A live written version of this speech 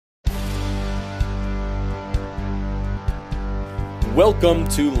Welcome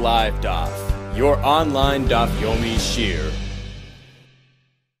to LiveDaf, your online Daf Yomi Shir.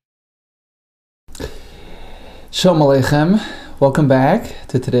 Shalom Aleichem. Welcome back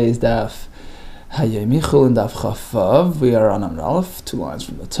to today's Daf Hayomi CHULLIN Daf Chavav. We are on Amar Aleph, 2 lines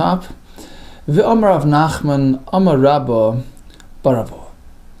from the top. Ve'amar Rav Nachman Amar Rabba Baravo.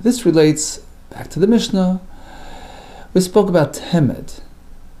 This relates back to the Mishnah. We spoke about temed.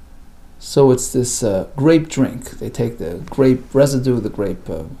 So it's this grape drink. They take the grape residue, the grape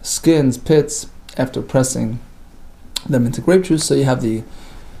skins, pits, after pressing them into grape juice. So you have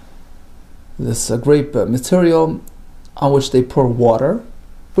this grape material on which they pour water,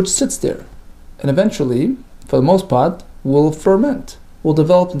 which sits there. And eventually, for the most part, will ferment, will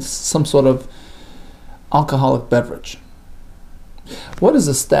develop into some sort of alcoholic beverage. What is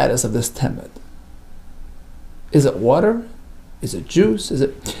the status of this temed? Is it water? Is it juice? Is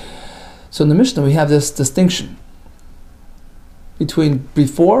it... So in the Mishnah we have this distinction between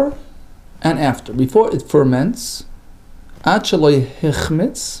before and after. Before it ferments, ad sheloi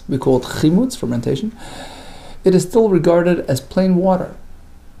hichmitz, we call it chimutz, fermentation, it is still regarded as plain water.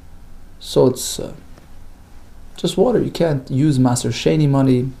 So it's just water. You can't use Maser Sheni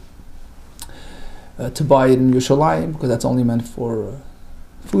money to buy it in Yerushalayim, because that's only meant for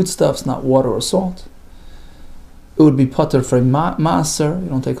foodstuffs, not water or salt. It would be pater from Maser. You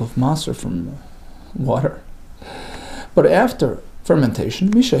don't take off Maser from water. But after fermentation,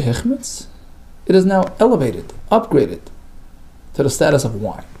 Misha Hichmitz, it is now elevated, upgraded to the status of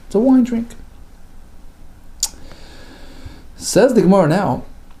wine. It's a wine drink. Says the Gemara now,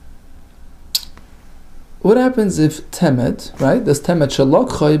 what happens if temed, right? This temed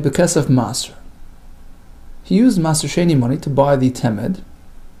shalokhay bekesef Maser. He used Maser Sheni money to buy the temed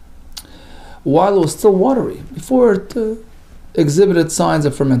while it was still watery, before it exhibited signs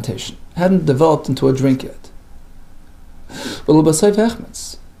of fermentation. It hadn't developed into a drink yet. A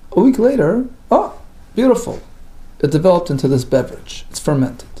week later, beautiful. It developed into this beverage. It's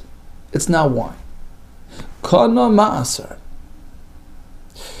fermented. It's now wine. Kana ma'aser.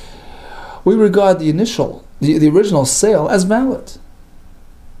 We regard the original sale as valid.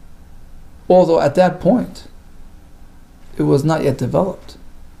 Although at that point, it was not yet developed.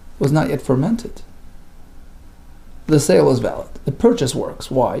 Was not yet fermented. The sale is valid. The purchase works.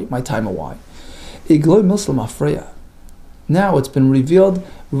 Why? My time of why. Now it's been revealed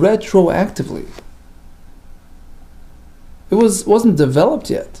retroactively. It wasn't developed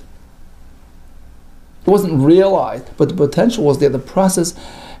yet. It wasn't realized, but the potential was there. The process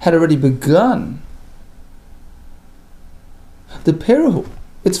had already begun. The peruhu,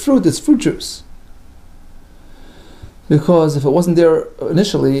 it's fruit juice. Because if it wasn't there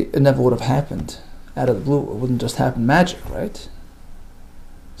initially, it never would have happened out of the blue. It wouldn't just happen magic, right?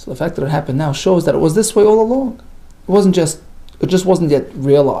 So the fact that it happened now shows that it was this way all along. It just wasn't yet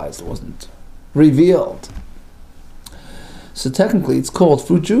realized. It wasn't revealed. So technically it's called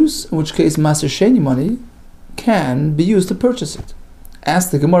fruit juice, in which case Maser Sheni money can be used to purchase it.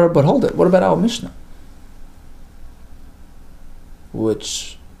 Ask the Gemara, but hold it, what about our Mishnah?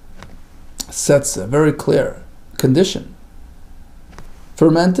 Which sets a very clear condition.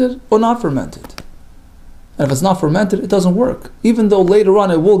 Fermented or not fermented. And if it's not fermented, it doesn't work. Even though later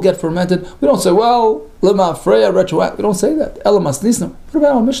on it will get fermented, we don't say, well, lema freya retroact. We don't say that. Elamas nisna. What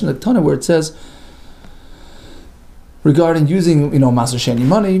about our Mishnah, the Tana, where it says regarding using, Maser Sheni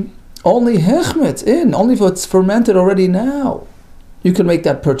money, only hechmetz only if it's fermented already now. You can make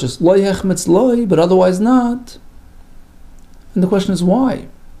that purchase. Loy hechmetz loy, but otherwise not. And the question is why?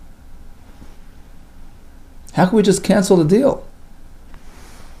 How can we just cancel the deal?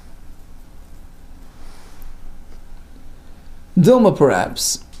 Dilma,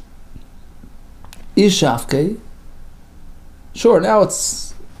 perhaps. Ishafke. Sure, now it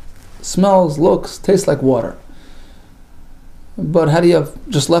smells, looks, tastes like water. But had you have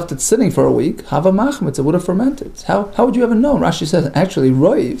just left it sitting for a week, hava machmitz, it would have fermented. How would you ever know? Rashi says, actually,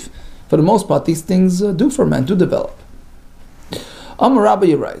 roiv, for the most part, these things do ferment, do develop. Amar Rabba,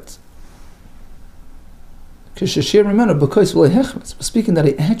 you're right. Speaking that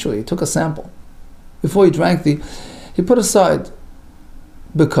he actually took a sample. Before he drank he put aside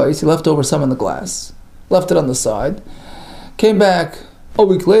because he left over some in the glass, left it on the side, came back a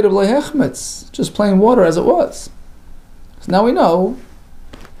week later, just plain water as it was. So now we know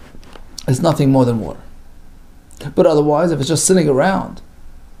it's nothing more than water. But otherwise, if it's just sitting around,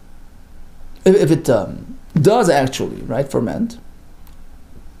 if it does actually, ferment,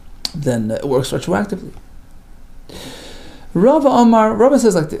 then it works retroactively. Rava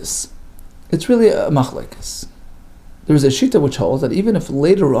says like this. It's really a machlekes. There is a shita which holds that even if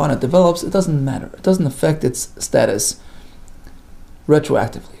later on it develops, it doesn't matter. It doesn't affect its status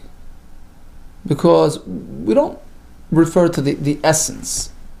retroactively, because we don't refer to the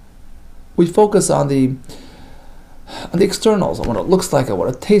essence. We focus on the externals, on what it looks like, and what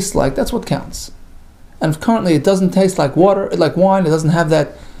it tastes like. That's what counts. And if currently it doesn't taste like water, like wine, it doesn't have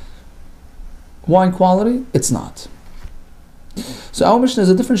that wine quality, it's not. So our Mishnah is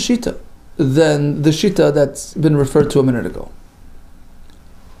a different shita than the shita that's been referred to a minute ago.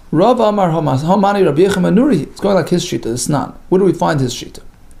 Rav Amar Hamani Rabbi Yechim Nuri. It's going like his shita, the Snan. Where do we find his shita?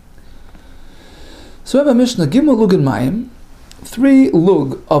 So we have a Mishnah, Gimel lug in Mayim, 3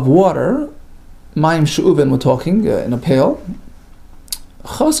 lug of water, Mayim Shu'uven, we're talking, in a pail,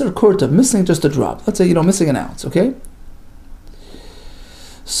 Chaser Kurtav, missing just a drop. Let's say, missing an ounce, okay?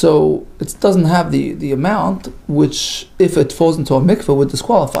 So it doesn't have the amount which, if it falls into a mikveh, would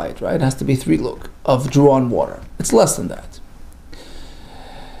disqualify it, right? It has to be 3 lug of drawn water. It's less than that.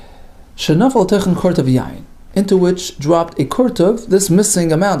 Shenafal techen kurtav yain, into which dropped a kurtav, this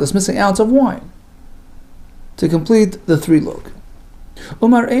missing amount, this missing ounce of wine, to complete the 3 lug.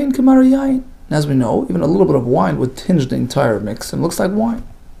 Umar ein kamar yain. As we know, even a little bit of wine would tinge the entire mix and looks like wine.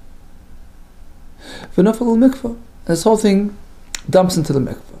 V'nafal al-mikveh. This whole thing dumps into the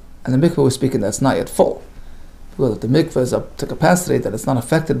mikveh. And the mikveh, we're speaking, that's not yet full. Because if the mikveh is up to capacity, that it's not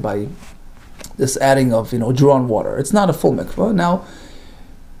affected by this adding of, drawn water. It's not a full mikveh. Now,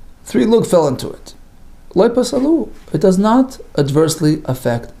 3 lug fell into it. Lo pasalu. It does not adversely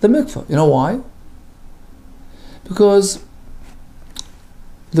affect the mikveh. You know why? Because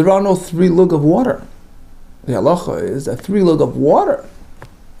there are no 3 lug of water. The halacha is that 3 lug of water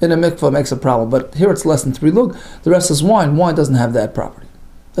in a mikveh makes a problem, but here it's less than 3 lug. The rest is wine. Wine doesn't have that property,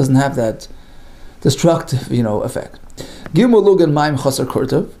 doesn't have that destructive, effect. Gimel lug and mayim chaser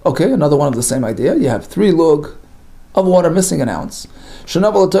kurtav. Okay, another one of the same idea. You have 3 lug of water missing an ounce.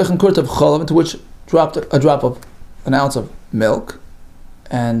 Shenabal teichen kurtav chalav, into which dropped a drop of an ounce of milk,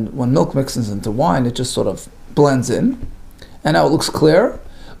 and when milk mixes into wine, it just sort of blends in, and now it looks clear.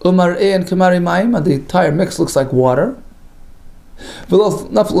 Umar and kamari mayim, and the entire mix looks like water. And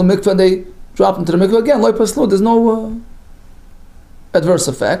they drop into the mikveh again. There's no adverse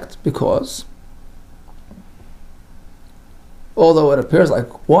effect, because although it appears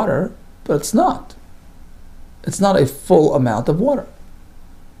like water, but it's not. It's not a full amount of water.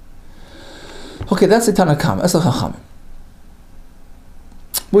 Okay, that's the Tanakam. That's the Chachamim.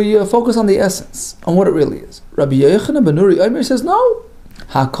 We focus on the essence, on what it really is. Rabbi Yochanan ben Nuri Omer says no.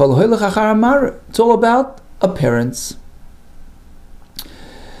 It's all about appearance.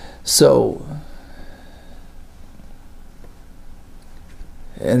 So,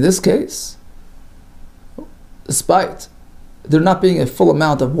 in this case, despite there not being a full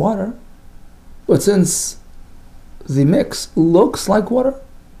amount of water, but since the mix looks like water,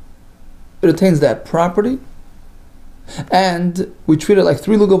 it attains that property, and we treat it like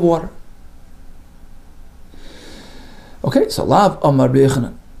 3 lug of water. Okay, so Lav Amar Rabbi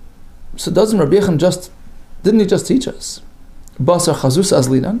Yochanan. So doesn't Rabbi Yochanan didn't he just teach us? Basar chazus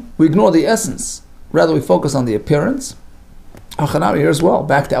azlinan. We ignore the essence, rather we focus on the appearance. Hachanami here as well,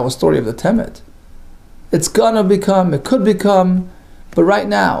 back to our story of the temet. It's gonna become, it could become, but right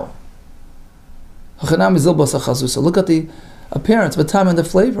now, Hachanami zil basar chazusa. Look at the appearance, the time and the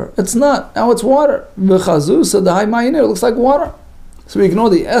flavor. It's not, now it's water. V'chazusa, the high mayinir, it looks like water. So we ignore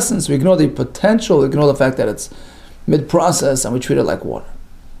the essence, we ignore the potential, we ignore the fact that it's mid-process, and we treat it like water.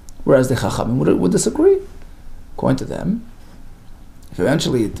 Whereas the Chachamim would disagree. According to them, if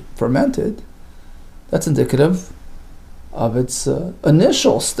eventually it fermented, that's indicative of its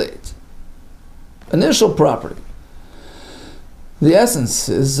initial state, initial property. The essence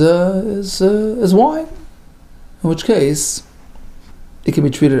is wine, in which case it can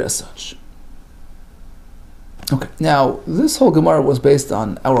be treated as such. Okay, now this whole Gemara was based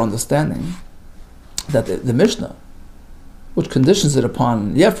on our understanding that the Mishnah, which conditions it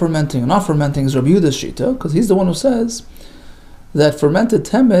upon fermenting and not fermenting, is Rabbi Yehuda's shita, because he's the one who says that fermented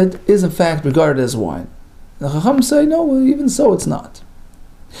temed is in fact regarded as wine. The Chacham say, no, even so it's not.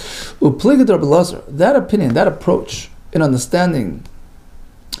 Upligad Rabbi Lazar, that opinion, that approach in understanding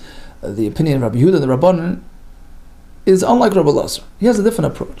the opinion of Rabbi Yehuda, the Rabbanan, is unlike Rabbi Lazar. He has a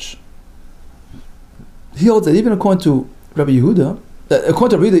different approach. He holds that even according to Rabbi Yehuda,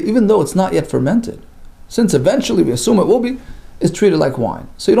 even though it's not yet fermented, since eventually we assume it will be, it's treated like wine.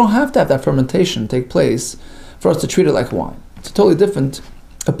 So you don't have to have that fermentation take place for us to treat it like wine. It's a totally different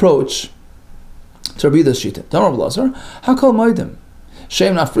approach to Rabbi Yehuda's shita. Tamar Blazer, Hakol Moedim,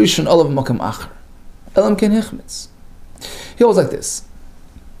 Shem Nafrishon Olav Makam Acher, Elam Ken Hechmitz. He holds like this.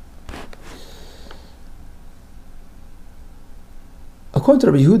 According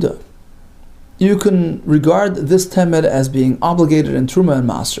to Rabbi Yehuda, you can regard this temed as being obligated in Truma and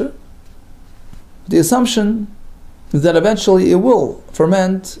Maser. The assumption that eventually it will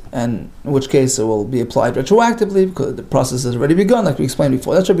ferment, and in which case it will be applied retroactively because the process has already begun, like we explained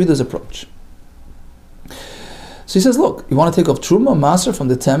before. That's Rabbi Yehuda's approach. So he says, look, you want to take off Truma, Maser from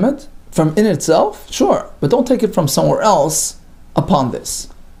the temed, from in itself? Sure, but don't take it from somewhere else upon this.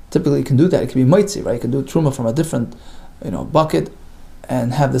 Typically you can do that. It can be mitzi, right? You can do Truma from a different bucket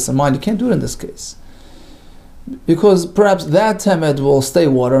and have this in mind. You can't do it in this case. Because perhaps that temed will stay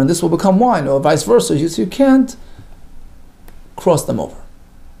water and this will become wine, or vice versa. So you can't cross them over.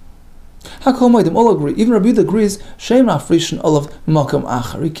 How come they all agree? Even Rabbi Yehuda agrees, Shem Nafrishin Olav Makam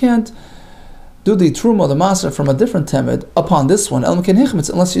Achar. You can't do the Truma, the Maser, from a different temed upon this one,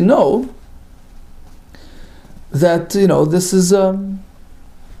 unless you know that this is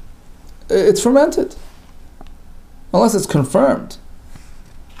it's fermented. Unless it's confirmed,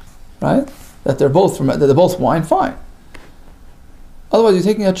 right? That they're both fermented, that they're both wine, fine. Otherwise, you're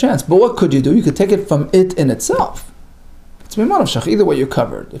taking a chance. But what could you do? You could take it from it in itself. It's Miman of Shach. Either way, you're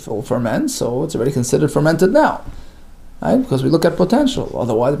covered. If it will ferment, so it's already considered fermented now. Right? Because we look at potential.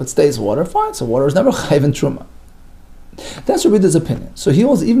 Otherwise, if it stays water, fine. So water is never chayiv in truma. That's Rabbi Yehuda's opinion. So he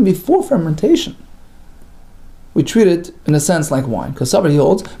holds even before fermentation, we treat it in a sense like wine. Because somebody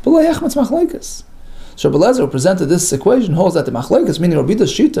holds, b'lo yachmetz machlekes. So Rabbi Eliezer, who presented this equation, holds that the machlekes, meaning Rabbi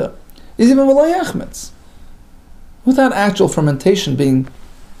Yehuda's shita, is even b'lo yachmetz, without actual fermentation being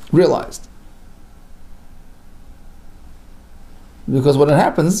realized. Because when it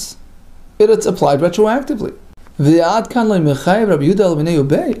happens, it's applied retroactively. When Rabbi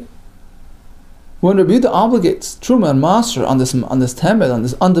Yehuda obligates Truma and Maser on this temed, on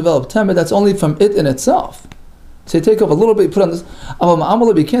this undeveloped temed, that's only from it in itself. So you take off a little bit, you put on this.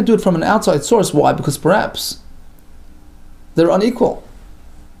 You can't do it from an outside source. Why? Because perhaps they're unequal.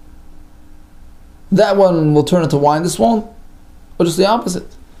 That one will turn into wine, this won't. Or just the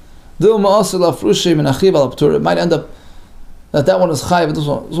opposite. It might end up that one is chayiv, this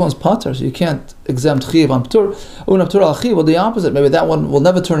one's pater, so you can't exempt chayiv on ptur. Well, the opposite. Maybe that one will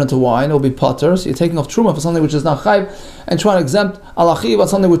never turn into wine; it will be pater. So you're taking off truma for something which is not chayiv, and trying to exempt al chayiv on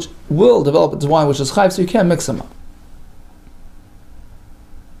something which will develop into wine, which is chayiv. So you can't mix them up.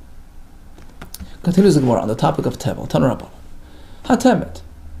 Continues the Gemara on the topic of tevel. Tanurabah, hatemet.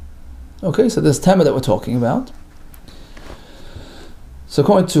 Okay, so this temet that we're talking about. So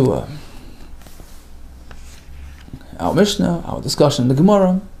according to our Mishnah, our discussion in the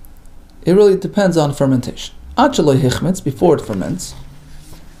Gemara, it really depends on fermentation. Achaloi hichmetz, before it ferments,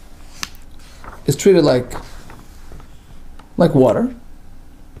 is treated like water,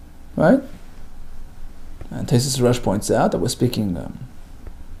 right? And Tesis Resh points out that we're speaking that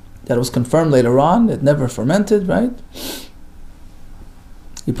it was confirmed later on, it never fermented, right?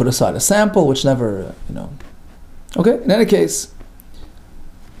 You put aside a sample which never, Okay, in any case,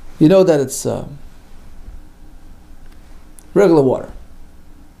 you know that it's regular water.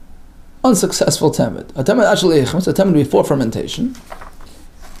 Unsuccessful temet. A temet actually a temet before fermentation.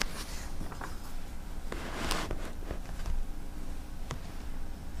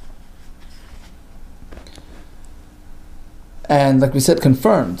 And like we said,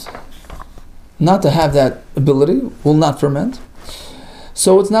 confirmed not to have that ability, will not ferment.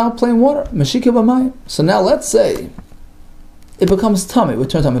 So it's now plain water. Meshika b'mayim. So now let's say it becomes tummy. We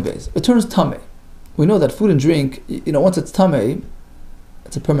turn tummy base. It turns tummy. We know that food and drink, once it's tummy,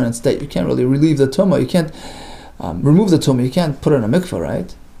 it's a permanent state. You can't really relieve the tumah. You can't remove the tumah. You can't put it in a mikveh,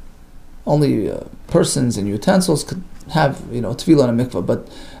 right? Only persons and utensils could have, tefillah in a mikveh, but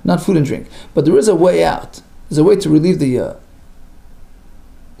not food and drink. But there is a way out. There's a way to relieve the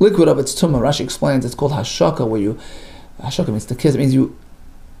liquid of its tumah. Rashi explains it's called hashaka, where hashaka means to kiss. It means you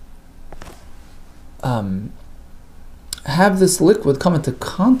have this liquid come into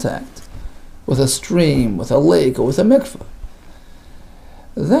contact with a stream, with a lake, or with a mikveh.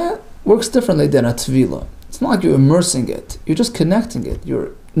 That works differently than a tevilah. It's not like you're immersing it. You're just connecting it.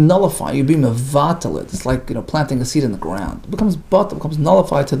 You're nullifying. You're being mevatel it. It's like planting a seed in the ground. It becomes batel, becomes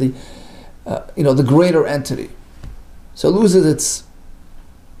nullified to the the greater entity. So it loses its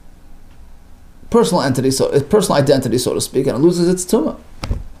personal entity, its personal identity, so to speak, and it loses its tumah.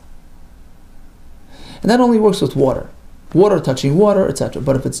 And that only works with water. Water touching water, etc.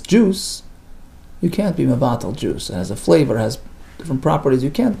 But if it's juice, you can't be mevatel juice. It has a flavor, it has different properties. You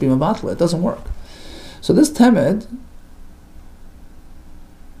can't be mevatel. It doesn't work. So this temed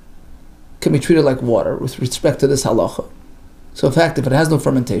can be treated like water with respect to this halacha. So in fact, if it has no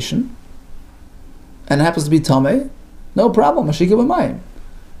fermentation and it happens to be tameh, no problem. Mashika b'mayim.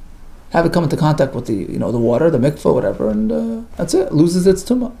 have it come into contact with the the water, the mikvah, whatever, and that's it. It loses its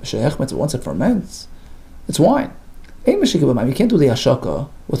tumah. Once it ferments, it's wine. You can't do the hashaka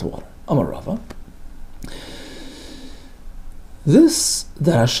with water. Amar Rava. This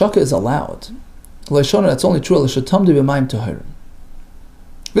that hashaka is allowed. That's only true.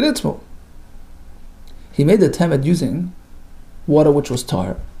 He made the temet using water which was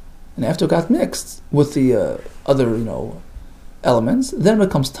tar, and after it got mixed with the other elements, then it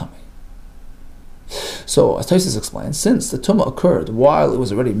becomes tummy. So, as Taisus explains, since the tumah occurred while it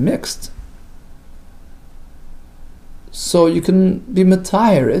was already mixed, so you can be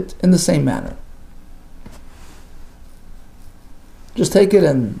matayir it in the same manner. Just take it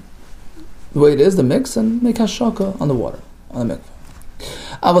and the way it is, the mix, and make hashaka on the water, on the mikvah.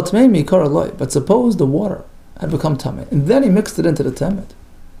 But suppose the water had become tameh, and then he mixed it into the temet.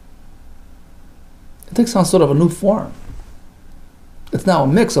 It takes on sort of a new form. It's now a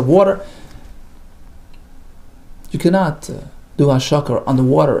mix of water. You cannot do hashaka on the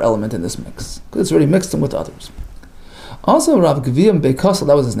water element in this mix, because it's already mixed in with others. Also, Rav Gviyam Beikasel,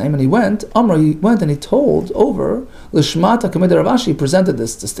 that was his name, and he went and he told over Lishmata Kamid Rav Ashi, he presented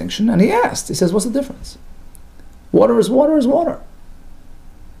this distinction, and he asked, he says, what's the difference? Water is water is water.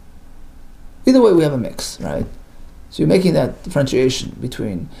 Either way, we have a mix, right? So you're making that differentiation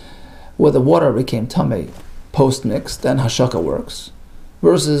between whether water became tameh post-mix, then hashaka works,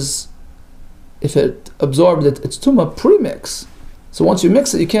 versus if it absorbed its tumah pre-mix. So once you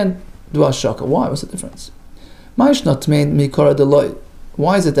mix it, you can't do hashaka. Why? What's the difference? Why is it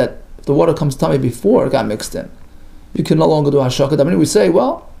that if the water comes tummy before it got mixed in, you can no longer do hashaka? I mean, we say,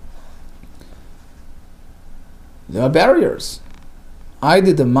 well, there are barriers. I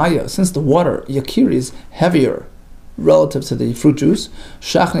did the maya, since the water, yakiri, is heavier relative to the fruit juice,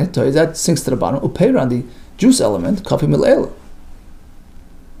 that sinks to the bottom, upeira, the juice element, kafi mil'ela,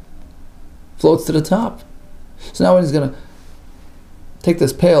 floats to the top. So now when he's going to take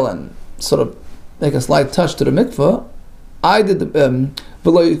this pail and sort of make a slight touch to the mikveh, I did the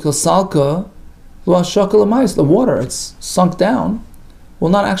the water, it's sunk down, will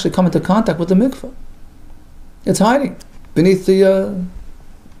not actually come into contact with the mikveh. It's hiding beneath the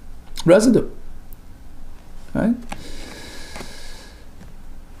residue, right?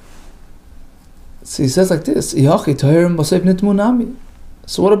 So he says like this: so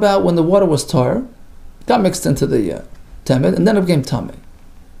what about when the water was tar, got mixed into the temet, and then it became tameh?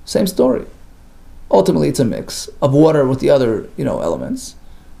 Same story. Ultimately, it's a mix of water with the other, elements.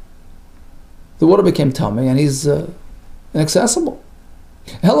 The water became tameh, and he's inaccessible.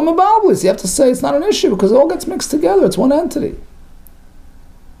 Talmud Bavli, you have to say it's not an issue because it all gets mixed together. It's one entity.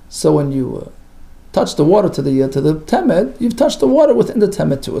 So when you touch the water to the temet, you've touched the water within the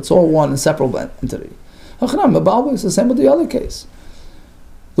temet too. It's all one inseparable entity. It's the same with the other case.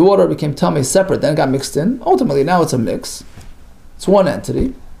 The water became tameh separate, then it got mixed in. Ultimately, now it's a mix. It's one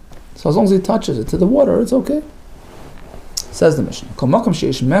entity. So as long as he touches it to the water, it's okay. Says the Mishnah.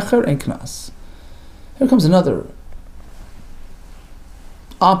 Here comes another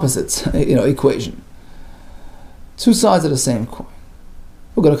opposites, equation. Two sides of the same coin.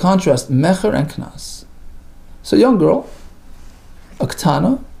 We're going to contrast mecher and knas. So young girl, a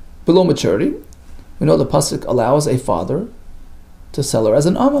ktana, below maturity. We know the pasuk allows a father to sell her as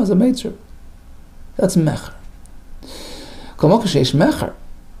an amma, as a maidservant. That's mecher. Mecher.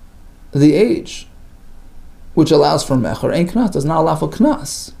 The age which allows for mecher and knas does not allow for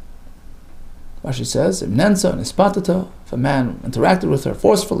knas. Rashi says, if a man interacted with her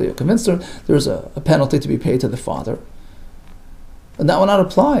forcefully or convinced her, there's a penalty to be paid to the father. And that will not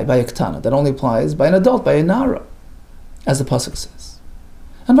apply by a ktana. That only applies by an adult, by a nara, as the pasuk says.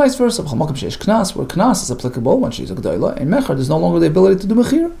 And vice versa, where knas is applicable when she's a gdoila, in mecher there's no longer the ability to do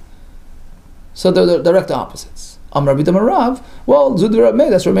mechir. So they're direct opposites. Rabbi Damarav, well, Zud Rabbi,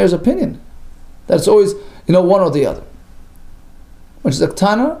 that's Rabbi Meir's opinion. That's always, one or the other. When she's a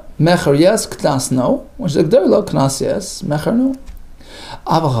ktana, mecher yes, knas no. When she's a gdoila, knas yes, mecher no.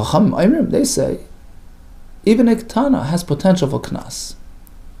 They say, even a ktana has potential for knas.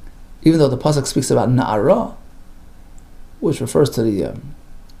 Even though the pasuk speaks about na'ara, which refers to the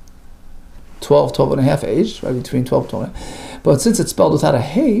 12 and a half age, right, between 12 and 12. But since it's spelled without a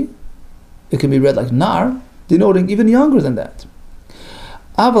hey, it can be read like nar, denoting even younger than that.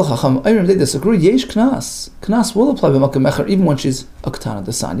 They disagree. Yesh knas. Knas will apply b'makam mecher even when she's a ktana.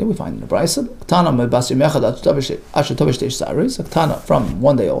 The sanya we find in the brayso. Ktana mebas yemechad asher tovish teish saris. A ktana from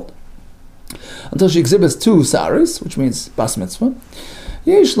 1 day old until she exhibits 2 saris, which means bas mitzvah.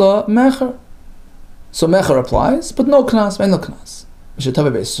 Yesh la mecher. So mecher applies, but no knas. No knas. Asher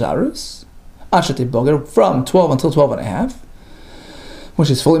tovish teish saris. Asher teish boger from 12 until 12 and a half. when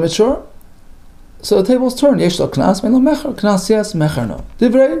she's fully mature, so the tables turn. Yesh lo knas, mein lo mecher. Knas yes, mecher no.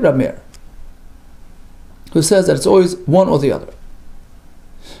 Divrei Rab Meir, who says that it's always one or the other.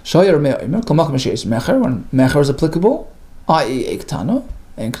 Shayar Meir Omer, kol makom sheyesh mecher, when mecher is applicable, i.e. a ketana,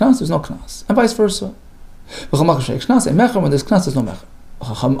 and knas, there's no knas, and vice versa. V'chol makom sheyesh knas, and mecher, when there's knas, there's no mecher.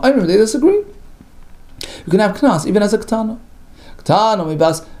 Chacham Omer, they disagree. You can have knas even as a ketana. Ketana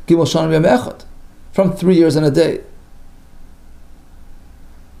mibas gimel shana b'yom echad, from 3 years and a day,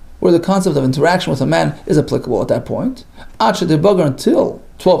 where the concept of interaction with a man is applicable at that point. Ad she'debagar until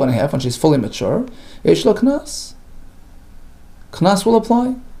 12 and a half, when she's fully mature, yesh lo knas. Knas will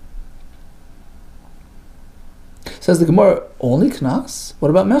apply. Says the Gemara, only knas? What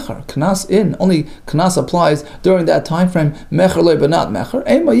about mecher? Knas in, only knas applies during that time frame. Mecher loy, but not mecher.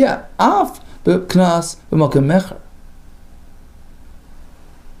 Ema, yeah, af knas b'makom mecher.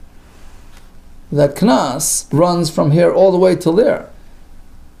 That knas runs from here all the way till there.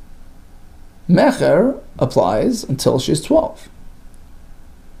 Mecher applies until she's 12.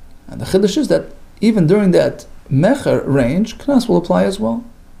 And the chiddush is that even during that mecher range, knas will apply as well.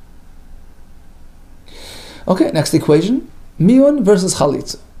 Okay, next equation. Miyun versus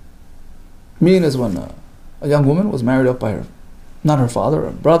chalitza. Miyun is when a young woman was married up by not her father,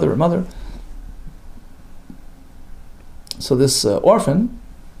 or brother, or mother. So this orphan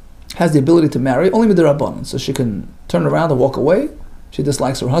has the ability to marry only with the rabbanon. So she can turn around and walk away. She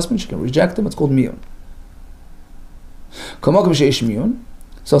dislikes her husband, she can reject him. It's called miyun.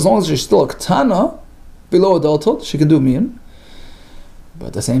 So as long as she's still a ketana, below adulthood, she can do miyun. But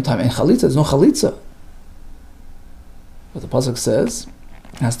at the same time, in chalitza, there's no chalitza. But the pasuk says,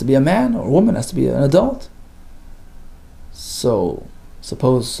 it has to be a man or a woman, it has to be an adult. So,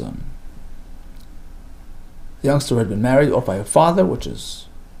 suppose the youngster had been married or by her father, which is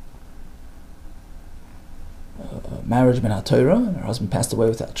marriage ben ha-Torah, and her husband passed away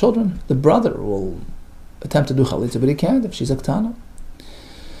without children, the brother will attempt to do chalitza, but he can't if she's a ketana.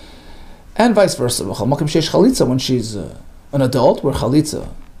 And vice versa. When she's an adult, where chalitza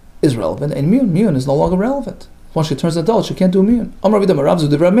is relevant, and miyun is no longer relevant. Once she turns adult, she can't do miyun.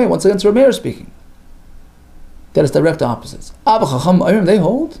 Once again, it's Rab Meir speaking. That is direct opposites. They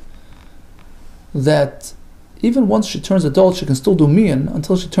hold that even once she turns adult, she can still do miyun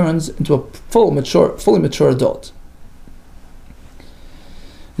until she turns into a fully mature adult.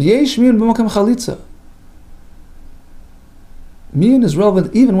 Yesh miyun b'makam chalitza. Miyun is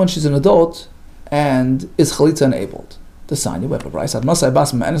relevant even when she's an adult and is chalitza enabled. The sign you have a rice at masai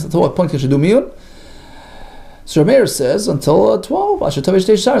bas man. At what point can she do miyun? So Rab Meir says until 12,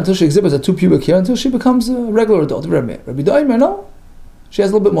 until she exhibits a 2 pubic hair, until she becomes a regular adult. Rabbi Doimer, no, she has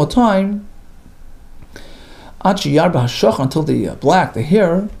a little bit more time. Until the black, the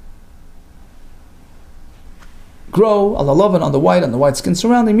hair, grow on the lavan, on the white skin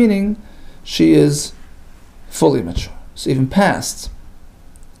surrounding, meaning she is fully mature. So even past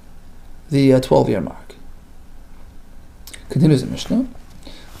the 12-year mark. Continues the Mishnah.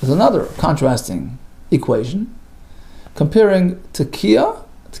 There's another contrasting equation comparing tekiah.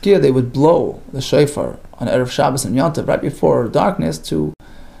 Tekiah, they would blow the shofar on Erev Shabbos and Yom Tov right before darkness to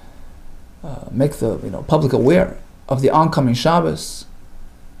make the public aware of the oncoming Shabbos,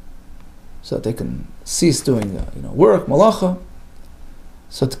 so that they can cease doing work, malacha.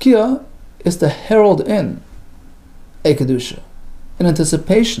 So tekiah is to herald in a kedusha in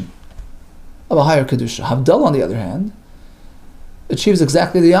anticipation of a higher kedusha. Havdalah, on the other hand, achieves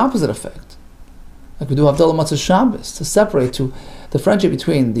exactly the opposite effect. Like we do Havdalah Matzah Shabbos, to separate, to differentiate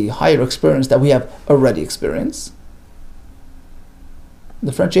between the higher experience that we have already experienced,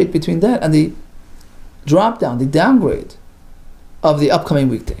 differentiate between that and the drop down, the downgrade of the upcoming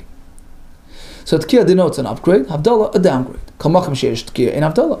weekday. So Tekiah denotes an upgrade, Havdalah a downgrade. Kol makom sheyesh Tekiah in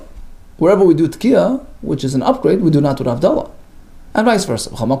Havdalah. Wherever we do Tekiah, which is an upgrade, we do not do Havdalah. And vice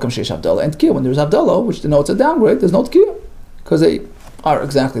versa. Kol makom sheyesh Havdalah and Tekiah. When there's Havdalah, which denotes a downgrade, there's no Tekiah, because they are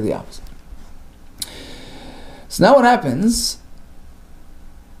exactly the opposite. So now what happens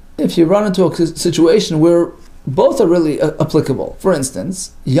if you run into a situation where both are really applicable? For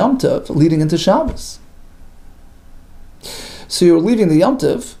instance, Yom Tov leading into Shabbos. So you're leaving the Yom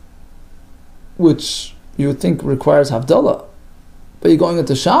Tov, which you would think requires Havdalah, but you're going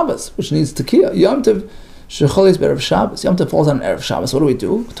into Shabbos, which needs Tekiah. Yom Tov shecholis b'erev Shabbos. Yom Tov falls on Erev Shabbos. What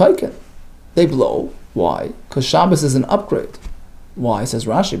do? Taiken. They blow. Why? Because Shabbos is an upgrade. Why? Says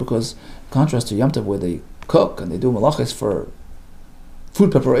Rashi, because in contrast to Yom Tov, where they cook and they do malachis for food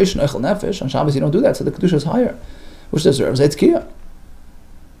preparation, eichel nefesh, on Shabbos you don't do that, so the kedusha is higher, which deserves a tekiah.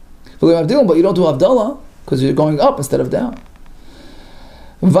 But you don't do Havdalah because you're going up instead of down.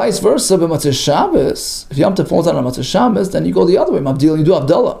 Vice versa, b'Matzah Shabbos, if Yom Tov falls out on Matzah Shabbos, then you go the other way, Mabdil, you do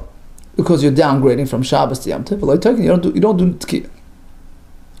Havdalah, because you're downgrading from Shabbos to Yom Tov. You don't do Tkiyah.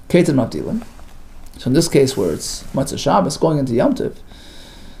 Ketan Mabdilim. So in this case, where it's Matzah Shabbos going into Yom Tov,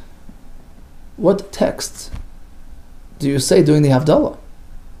 what text do you say doing the Havdalah?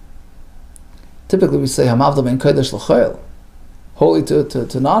 Typically we say Hamavdal ben Kodesh l'chayil, holy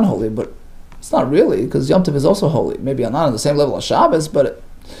to non-holy, but it's not really, because Yom Tov is also holy. Maybe not on the same level as Shabbos, but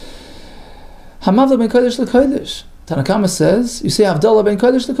Hamavdal ben Kodesh l'kodesh. Tanna Kama says, you say Havdalah ben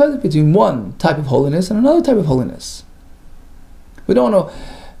Kodesh l'kodesh between one type of holiness and another type of holiness. We don't want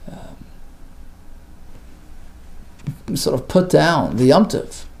to sort of put down the Yom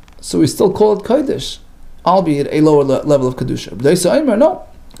Tov, so we still call it Kodesh, albeit a lower level of Kedusha. But they say, no,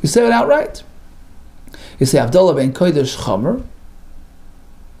 you say it outright. You say Havdalah ben Kodesh Chamer,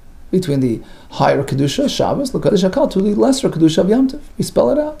 between the higher Kedusha, Shabbos, l'Kodesh HaKal, to the lesser Kedusha of Yom Tov. We spell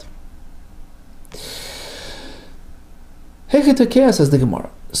it out. Hechetekea, says the Gemara.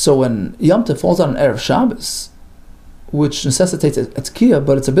 So when Yom Tov falls on an Erev Shabbos, which necessitates a Tkiyah,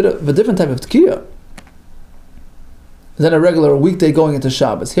 but it's a bit of a different type of Tkiyah than a regular weekday going into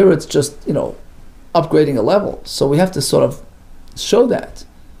Shabbos. Here it's just, upgrading a level. So we have to sort of show that,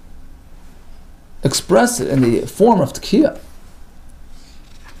 express it in the form of Tkiyah,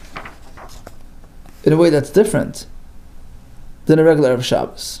 in a way that's different than a regular Erev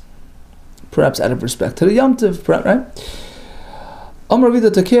Shabbos. Perhaps out of respect to the Yom Tov, right?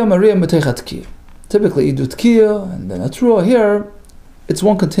 Typically you do Tkiyah and then a Truah. Here, it's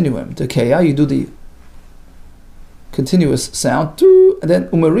one continuum. Tekeya, you do the continuous sound, and then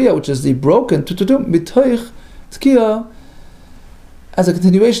Umaria, which is the broken, mitoich Tkiyah, as a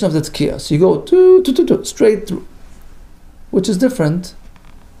continuation of the Tkiyah. So you go straight through, which is different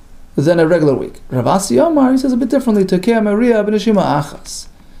than a regular week. Rav Asi Omar, he says a bit differently. Tekeya Maria b'neshima achas.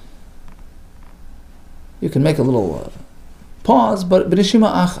 You can make a little pause, but b'neshima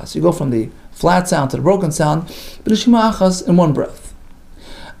achas. You go from the flat sound to the broken sound, b'neshima achas, in one breath.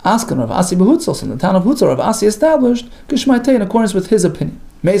 Asking Rav Asi b'Hutzos, in the town of Hutzos, Rav Asi established Gishmaitei in accordance with his opinion.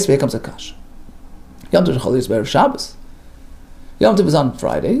 Meisvei comes a kash. Yom Tov Shechali is Erev Shabbos. Yom Tov is on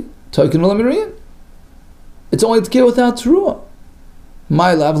Friday. Toikin v'Lemirian. It's only Tkiyah without Teruah.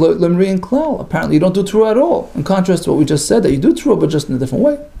 My lav Lemirian klal. Apparently you don't do Teruah at all. In contrast to what we just said, that you do Teruah, but just in a different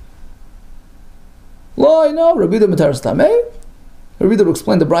way. Lo, I know. Rabbi Yehuda Mitaras Tamei. Rabbi Yehuda will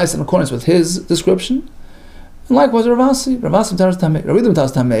explain the Bryce in accordance with his description. And likewise, Rav Asi Mitaras Tamei. Rabbi Yehuda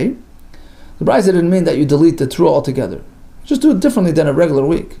Mitaras Tamei. The Bryce didn't mean that you delete the Teruah altogether. Just do it differently than a regular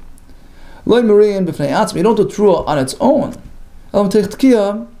week. Lo Mirian b'fnei atzmi. You don't do Teruah on its own.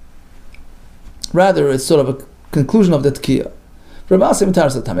 Rather, it's sort of a conclusion of the Tkiyah. Rav Asi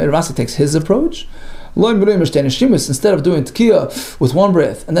Mitaras Tamei. Rav Asi takes his approach. Lo Mirian b'shtei neshimus. Instead of doing Tkiyah with one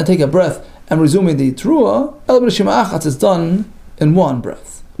breath and then take a breath and resuming the Teruah, el b'neshima achatz is done in one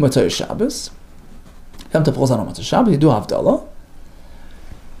breath. Matzah Shabbos. Yom Tov falls on Matzah Shabbos, you do Havdalah.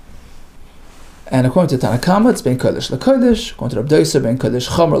 And according to Tanna Kama, it's ben Kodesh l'Kodesh. According to Rabbi Doser, ben Kodesh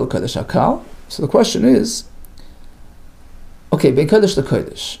Chamer l'Kodesh HaKal. So the question is, okay, ben Kodesh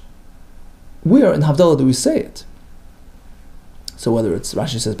l'Kodesh, where in Havdalah do we say it? So whether it's,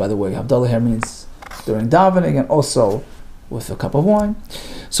 Rashi says, by the way, Havdalah here means during davening and also with a cup of wine.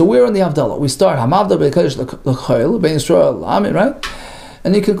 So where in the Havdalah? We start Hamavdal ben Kodesh l'Chayil, ben Yisrael l'Amin, right?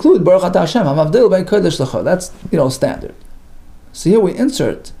 And you conclude Baruch Atah Hashem Hamavdil ben Kodesh l'Chayil. That's standard. So here we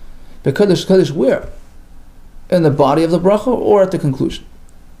insert ben Kodesh where? In the body of the bracha or at the conclusion?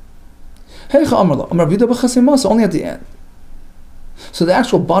 Heicha Amar Lo, Amar Vida b'Chasimasa, only at the end. So the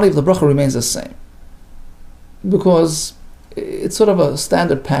actual body of the bracha remains the same, because it's sort of a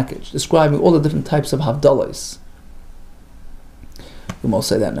standard package describing all the different types of Havdalahs. We'll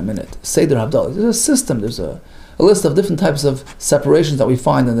say that in a minute. Seder Havdalah. There's a system, there's a list of different types of separations that we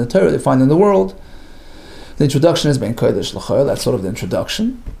find in the Torah, they find in the world. The introduction is Ben Kodesh L'Chayil, that's sort of the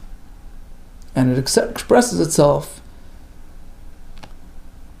introduction. And it expresses itself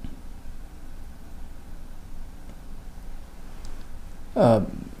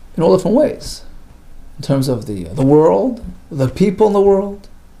in all different ways. In terms of the world, the people in the world,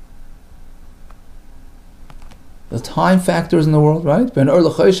 the time factors in the world, right? Ben Ur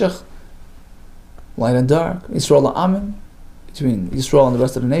L'Choshech, light and dark. Yisrael L'Amin, between Yisrael and the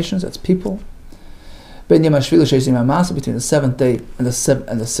rest of the nations, that's people. Ben Yom HaShvi L'Sheisim HaMasa, between the seventh day and the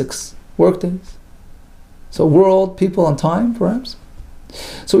 6 work days. So world, people, and time, perhaps.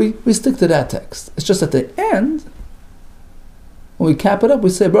 So we stick to that text. It's just at the end, when we cap it up, we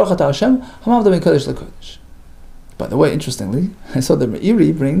say Baruch Atah Hashem Hamavdal ben Kodesh l'Kodesh. By the way, interestingly, I saw that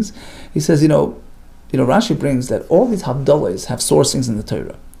Meiri brings. He says, Rashi brings that all these Havdalahs have sourcings in the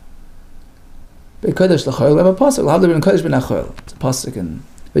Torah. Be'kodesh l'choil, we have a pasuk. L'havdal ben kodesh ben achoil. It's a pasuk in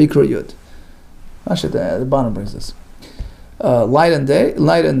Vayikra Yud. Rashi at the bottom brings this. Light and day,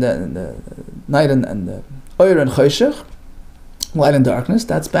 light and the night and the oyer and choshech, light and darkness.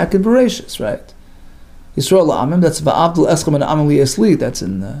 That's back in Bereshis, right? Yisrael la'amim. That's va'avdal eschem and amim li'esli. That's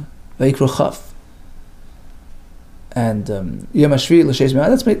in Vayikra Chaf. And Yom HaShvi l'sheis me'ah.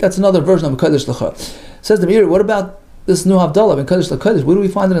 That's another version of kodesh l'choil. Says the Meiri, what about this new Havdalah in Kodesh l'Kodesh? Where do we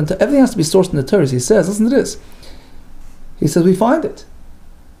find it? Everything has to be sourced in the Torah. He says, listen to this. He says, we find it.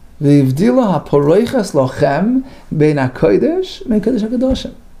 V'ivdila ha'poroiches lochem bein ha'kodesh bein kodesh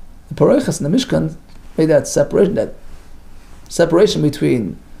ha'kadoshim. The poroiches in the Mishkan made that separation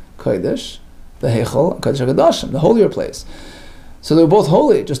between Kodesh, the Heichal, and Kodesh ha'kadoshim, the holier place. So they're both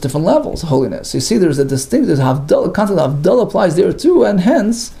holy, just different levels of holiness. You see, there's a distinct, the concept of Havdalah applies there too, and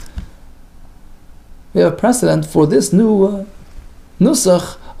hence we have precedent for this new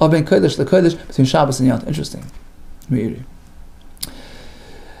nusach of being kodesh lekodesh between Shabbos and Yom. Interesting. Meiri.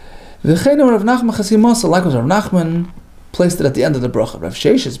 V'cheinu Rav Nachman chasimasa, likewise Rav Nachman placed it at the end of the bracha. Rav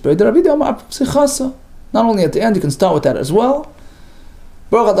Sheshes b'eder Rav Yidam psichasa. Not only at the end, you can start with that as well.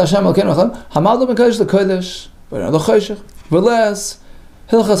 Baruch Hashem Elokeinu Echad. Hamaldu ben kodesh lekodesh b'eder lechoshech v'les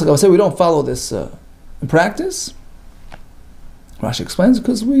hilchas. I say we don't follow this in practice. Rashi explains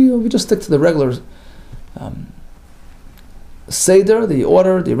because we just stick to the regular Seder, the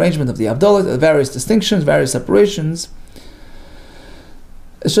order, the arrangement of the Havdalah, the various distinctions, various separations.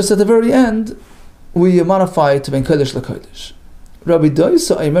 It's just at the very end we modify it to ben kodesh lekodesh. Rabbi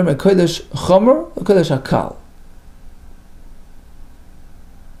Doisa Aimer ben kodesh chomer lekodesh hakal.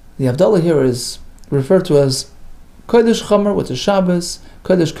 The Havdalah here is referred to as kodesh chomer, which is Shabbos,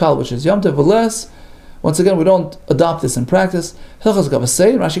 kodesh kal, which is Yom Tov, v'les. Once again, we don't adopt this in practice. Hilchas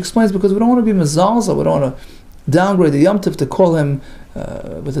Gavasei, Rashi explains, because we don't want to be mezalza, we don't want to downgrade the Yom Tov to call him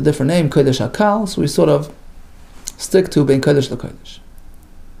with a different name, Kodesh HaKal, so we sort of stick to being Kodesh LaKodesh.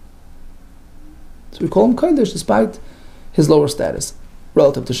 So we call him Kodesh despite his lower status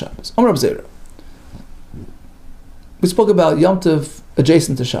relative to Shabbos. Amar Reb Zera. We spoke about Yom Tov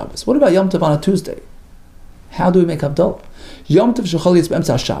adjacent to Shabbos. What about Yom Tov on a Tuesday? How do we make Havdalah? Yom Tov shechol yitz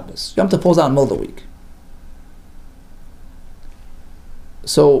b'emtza Shabbos. Yom Tov falls out in the middle of the week.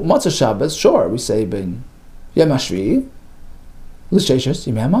 So Matzah Shabbos, sure, we say ben Yom HaShvi, l'sheishes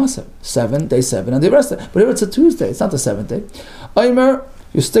Yimei HaMaaseh, day 7, and the rest of it. But here it's a Tuesday, it's not the 7th day. Omer,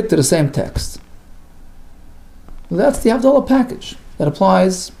 you stick to the same text. That's the Havdalah package that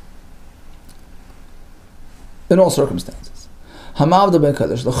applies in all circumstances. Hamavda ben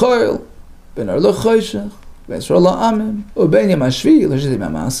Kodesh l'choil, ben Or l'choshech, ben Yisrael la'amim, or ben Yom HaShvi, l'sheishes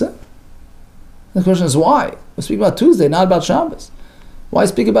Yimei HaMaaseh. The question is why? We're speaking about Tuesday, not about Shabbos. Why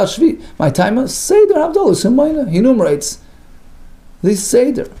speak about Shvi? My timer, Seder Havdalah, Sumayna. He enumerates the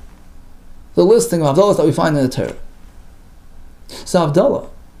Seder, the listing of Havdalah that we find in the Torah. So Havdalah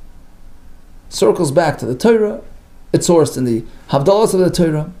circles back to the Torah. It's sourced in the Havdalahs of the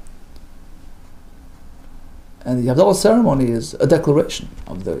Torah. And the Havdalah ceremony is a declaration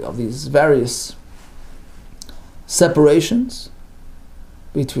of these various separations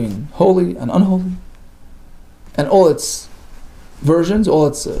between holy and unholy, and all its versions, all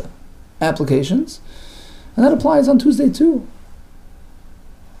its applications, and that applies on Tuesday too,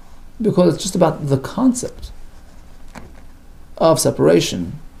 because it's just about the concept of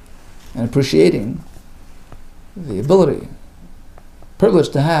separation and appreciating the ability, privilege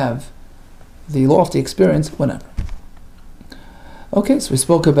to have the lofty experience whenever. Okay, so we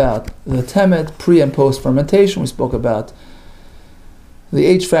spoke about the temet, pre and post fermentation. We spoke about the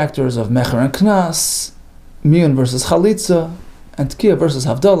age factors of mecher and knas, miyun versus chalitza, and Tkiya versus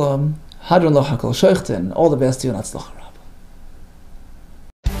Havdalah, Hadron Lo Hakol Sheichten, all the best to you, and Hatzlach.